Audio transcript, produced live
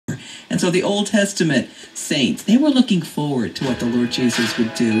So the Old Testament saints, they were looking forward to what the Lord Jesus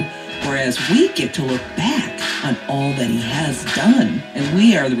would do, whereas we get to look back on all that he has done, and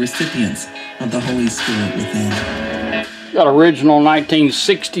we are the recipients of the Holy Spirit within. Got original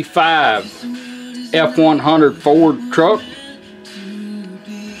 1965 F100 Ford truck.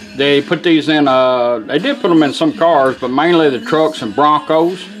 They put these in, they did put them in some cars, but mainly the trucks and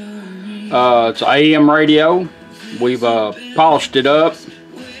Broncos. It's an AM radio. We've polished it up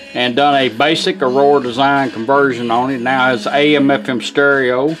and done a basic Aurora Design conversion on it. Now it's AM FM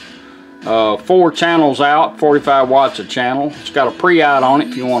stereo. 4 channels out, 45 watts a channel. It's got a pre-out on it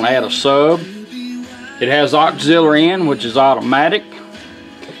if you want to add a sub. It has auxiliary in, which is automatic.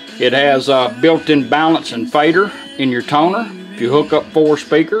 It has built-in balance and fader in your toner. If you hook up 4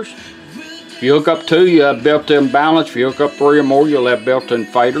 speakers. If you hook up 2, you have built-in balance. If you hook up 3 or more, you'll have built-in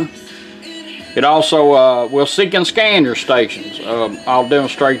fader. It also will seek and scan your stations. I'll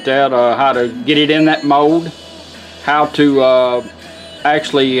demonstrate that, how to get it in that mode, how to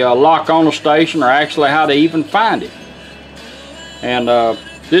actually lock on a station, or actually how to even find it. And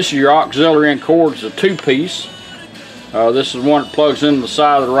this is your auxiliary in cord. It's a 2-piece. This is one that plugs into the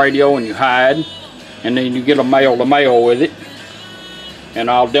side of the radio and you hide, and then you get a male-to-male with it. And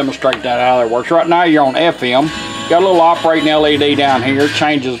I'll demonstrate that how that works. Right now you're on FM. Got a little operating LED down here,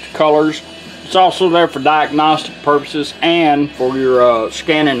 changes the colors. It's also there for diagnostic purposes and for your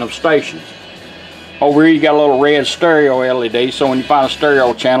scanning of stations. Over here you got a little red stereo LED, so when you find a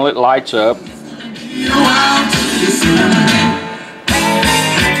stereo channel it lights up.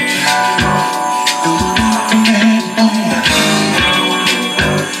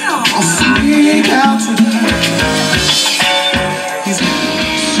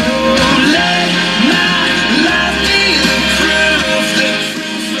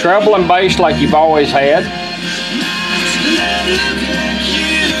 Treble and bass like you've always had.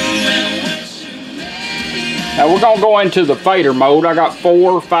 Now we're going to go into the fader mode. I got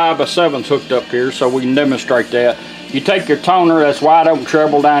 4, 5, or 7s hooked up here so we can demonstrate that. You take your toner, that's wide open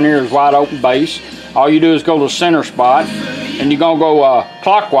treble, down here is wide open bass. All you do is go to the center spot, and you're going to go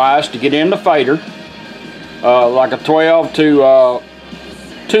clockwise to get into fader, like a 12 to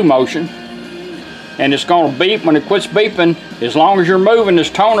 2 motion. And it's going to beep when it quits beeping. As long as you're moving this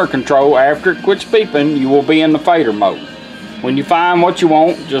toner control, after it quits beeping, you will be in the fader mode. When you find what you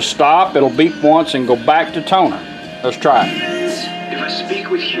want, just stop, it'll beep once and go back to toner. Let's try it. If I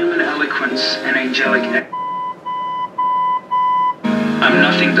speak with human eloquence and angelic, I'm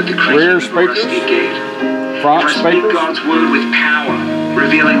nothing but the rear speakers, front if I speak speakers. God's word with power,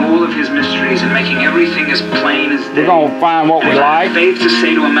 revealing all of his mysteries and making everything as plain as day. We're going to find what we like. I have faith to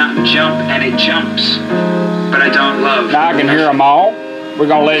say to a mountain, jump, and it jumps. But I don't love. Now I can hear them all. We're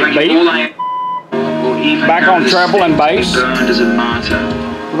going to let it beep. Back on treble and bass.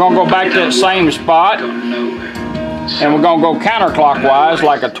 We're going to go back to that same spot. And we're going to go counterclockwise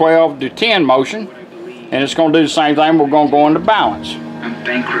like a 12 to 10 motion. And it's going to do the same thing. We're going to go into balance. I'm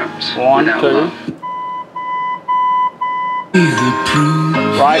bankrupt. 1, 2.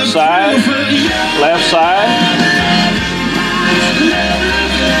 Right side, left side.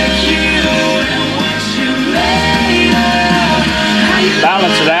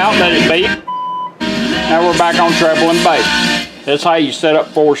 Balance it out, let it beep. Now we're back on treble and bass. That's how you set up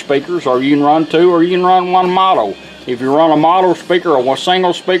 4 speakers, or you can run 2, or you can run 1 mono. If you run a mono speaker or one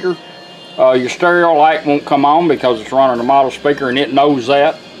single speaker, your stereo light won't come on because it's running a mono speaker, and it knows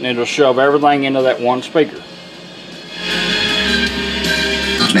that, and it'll shove everything into that 1 speaker.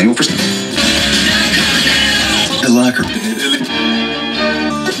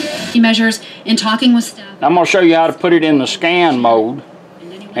 He measures in talking with staff. I'm going to show you how to put it in the scan mode,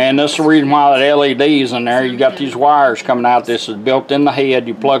 and that's the reason why that LED is in there. You got these wires coming out. This is built in the head.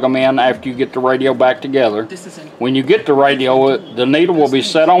 You plug them in after you get the radio back together. When you get the radio, the needle will be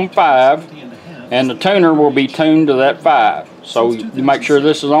set on 5, and the tuner will be tuned to that 5. So you make sure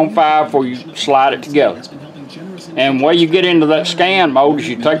this is on 5 before you slide it together. And when you get into that scan mode is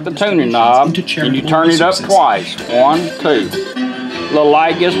you take the tuning knob and you turn it up twice. 1, 2. Little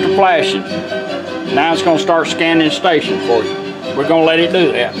light gets to flashing. Now it's going to start scanning the station for you. We're going to let it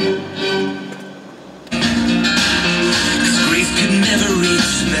do that.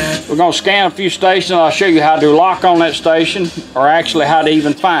 We're going to scan a few stations. I'll show you how to lock on that station, or actually how to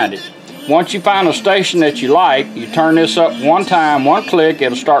even find it. Once you find a station that you like, you turn this up 1 time, 1 click,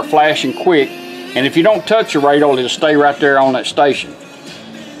 it'll start flashing quick. And if you don't touch your radio, it'll stay right there on that station.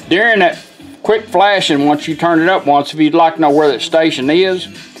 During that quick flashing, once you turn it up once, if you'd like to know where that station is,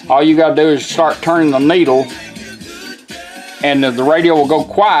 all you got to do is start turning the needle, and the radio will go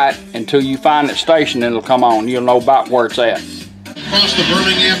quiet until you find that station, and it'll come on. You'll know about where it's at. across the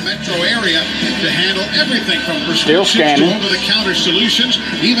Birmingham metro area to handle everything from prescriptions to over-the-counter solutions,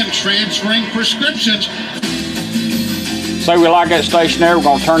 even transferring prescriptions. Say we like that station there, we're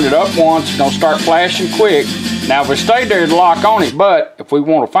going to turn it up once, it's going to start flashing quick. Now if we stay there, it'll lock on it, but if we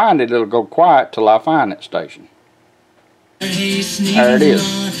want to find it, it'll go quiet till I find that station. There it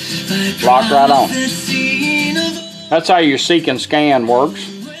is, locked right on. That's how your seek and scan works.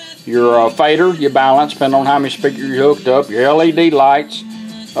 Your fader, your balance, depending on how many speakers you hooked up, your LED lights.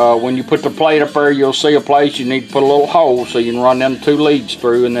 When you put the plate up there, you'll see a place you need to put a little hole so you can run them 2 leads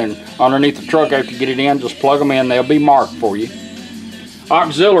through, and then underneath the truck after you get it in, just plug them in, they'll be marked for you.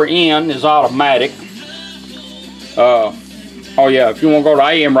 Auxiliary in is automatic. Oh yeah, if you want to go to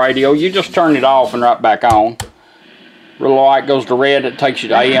AM radio, you just turn it off and right back on. Little light goes to red, it takes you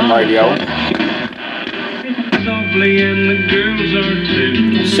to AM radio.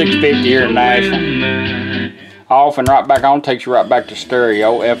 650 here in Nashville. Off and right back on takes you right back to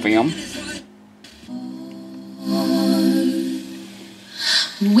stereo, FM.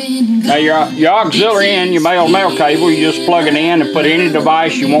 Now your auxiliary in, your male cable, you just plug it in and put any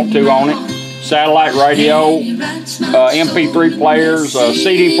device you want to on it. Satellite radio, MP3 players,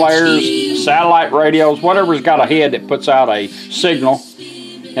 CD players, satellite radios, whatever's got a head that puts out a signal.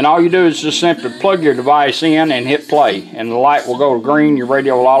 And all you do is just simply plug your device in and hit play, and the light will go to green, your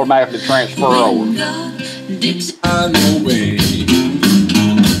radio will automatically transfer over.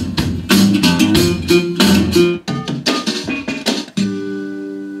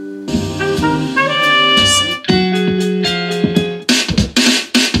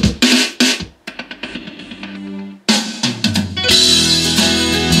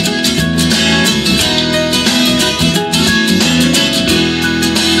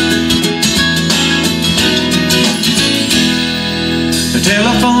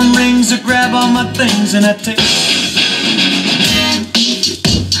 Telephone rings, I grab all my things and I take.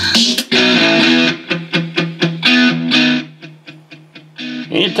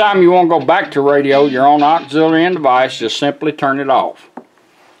 Anytime you want to go back to radio, your own auxiliary in device, just simply turn it off.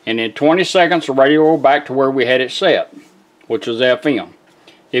 And in 20 seconds, the radio will go back to where we had it set, which is FM.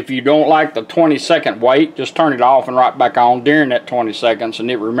 If you don't like the 20-second wait, just turn it off and right back on during that 20 seconds,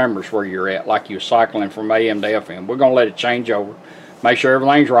 and it remembers where you're at, like you're cycling from AM to FM. We're going to let it change over. Make sure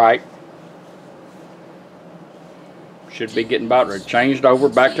everything's right. Should be getting about changed over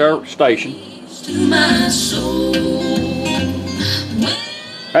back to our station.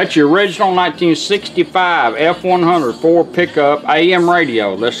 That's your original 1965 F100 Ford pickup AM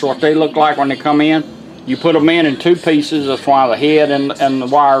radio. That's what they look like when they come in. You put them in 2 pieces. That's why the head and the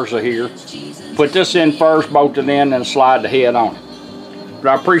wires are here. Put this in first, bolt it in, and slide the head on it. But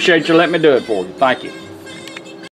I appreciate you letting me do it for you. Thank you.